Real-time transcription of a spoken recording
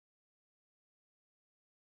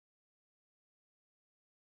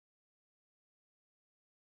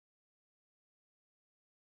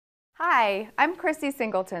Hi, I'm Chrissy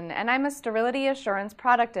Singleton, and I'm a Sterility Assurance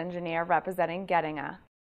Product Engineer representing Getinge.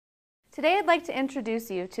 Today I'd like to introduce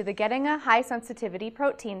you to the Getinge High Sensitivity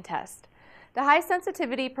Protein Test. The High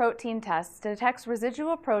Sensitivity Protein Test detects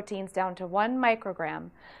residual proteins down to 1 microgram,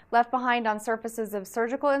 left behind on surfaces of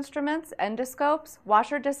surgical instruments, endoscopes,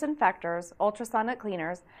 washer disinfectors, ultrasonic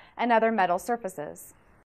cleaners, and other metal surfaces.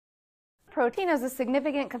 Protein is a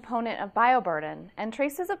significant component of bioburden, and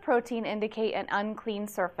traces of protein indicate an unclean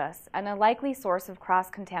surface and a likely source of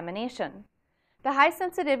cross-contamination. The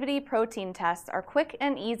high-sensitivity protein tests are quick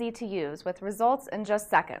and easy to use with results in just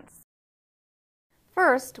seconds.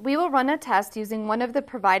 First, we will run a test using one of the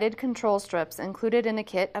provided control strips included in a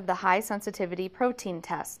kit of the high-sensitivity protein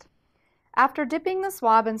test. After dipping the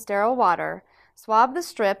swab in sterile water, swab the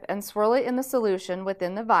strip and swirl it in the solution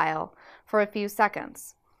within the vial for a few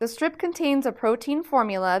seconds. The strip contains a protein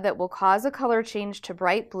formula that will cause a color change to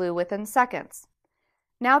bright blue within seconds.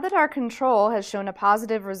 Now that our control has shown a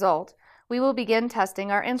positive result, we will begin testing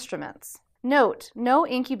our instruments. Note, no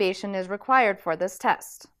incubation is required for this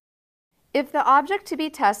test. If the object to be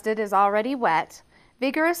tested is already wet,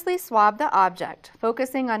 vigorously swab the object,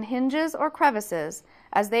 focusing on hinges or crevices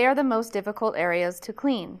as they are the most difficult areas to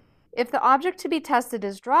clean. If the object to be tested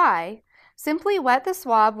is dry, simply wet the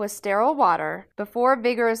swab with sterile water before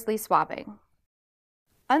vigorously swabbing.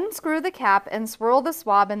 Unscrew the cap and swirl the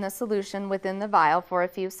swab in the solution within the vial for a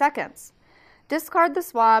few seconds. Discard the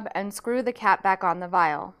swab and screw the cap back on the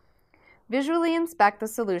vial. Visually inspect the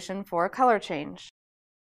solution for a color change.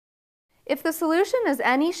 If the solution is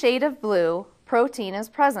any shade of blue, protein is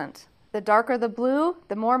present. The darker the blue,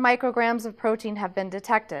 the more micrograms of protein have been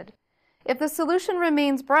detected. If the solution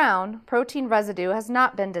remains brown, protein residue has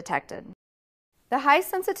not been detected. The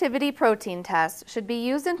high-sensitivity protein test should be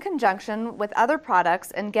used in conjunction with other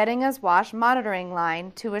products in Getinge's wash monitoring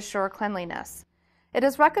line to assure cleanliness. It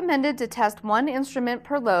is recommended to test 1 instrument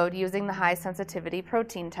per load using the high-sensitivity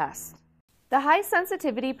protein test. The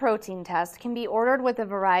high-sensitivity protein test can be ordered with a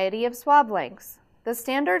variety of swab lengths. The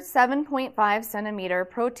standard 7.5 centimeter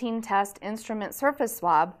protein test instrument surface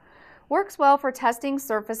swab works well for testing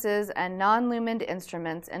surfaces and non-lumened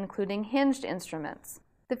instruments, including hinged instruments.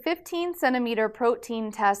 The 15 centimeter protein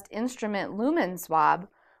test instrument lumen swab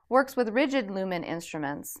works with rigid lumen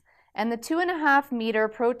instruments, and the 2.5 meter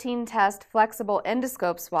protein test flexible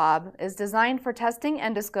endoscope swab is designed for testing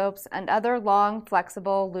endoscopes and other long,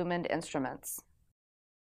 flexible lumen instruments.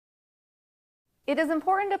 It is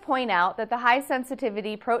important to point out that the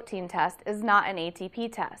high-sensitivity protein test is not an ATP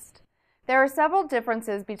test. There are several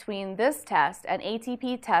differences between this test and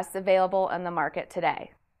ATP tests available in the market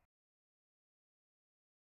today.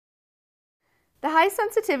 The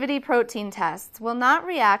high-sensitivity protein tests will not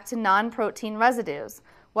react to non-protein residues,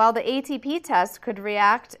 while the ATP test could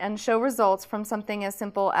react and show results from something as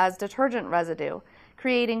simple as detergent residue,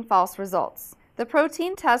 creating false results. The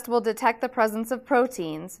protein test will detect the presence of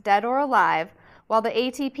proteins, dead or alive, while the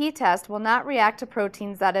ATP test will not react to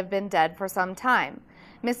proteins that have been dead for some time,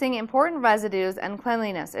 missing important residues and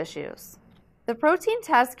cleanliness issues. The protein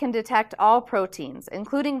test can detect all proteins,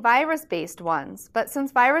 including virus-based ones, but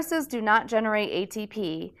since viruses do not generate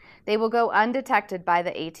ATP, they will go undetected by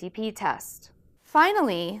the ATP test.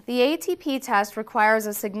 Finally, the ATP test requires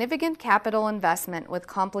a significant capital investment with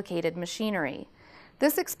complicated machinery.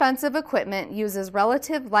 This expensive equipment uses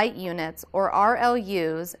relative light units, or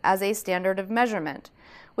RLUs, as a standard of measurement,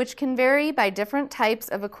 which can vary by different types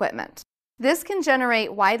of equipment. This can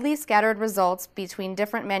generate widely scattered results between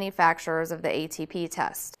different manufacturers of the ATP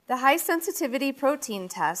test. The high-sensitivity protein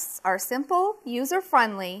tests are simple,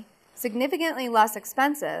 user-friendly, significantly less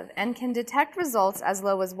expensive, and can detect results as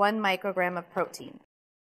low as 1 microgram of protein.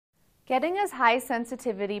 Getinge's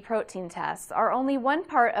high-sensitivity protein tests are only one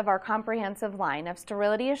part of our comprehensive line of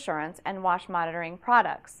sterility assurance and wash monitoring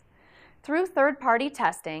products. Through third-party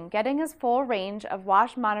testing, Getinge's full range of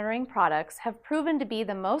wash monitoring products have proven to be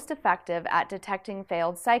the most effective at detecting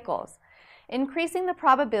failed cycles, increasing the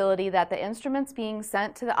probability that the instruments being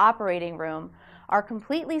sent to the operating room are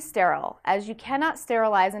completely sterile, as you cannot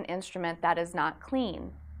sterilize an instrument that is not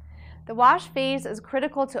clean. The wash phase is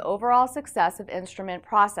critical to overall success of instrument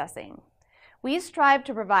processing. We strive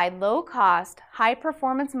to provide low-cost,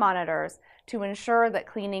 high-performance monitors to ensure that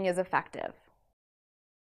cleaning is effective.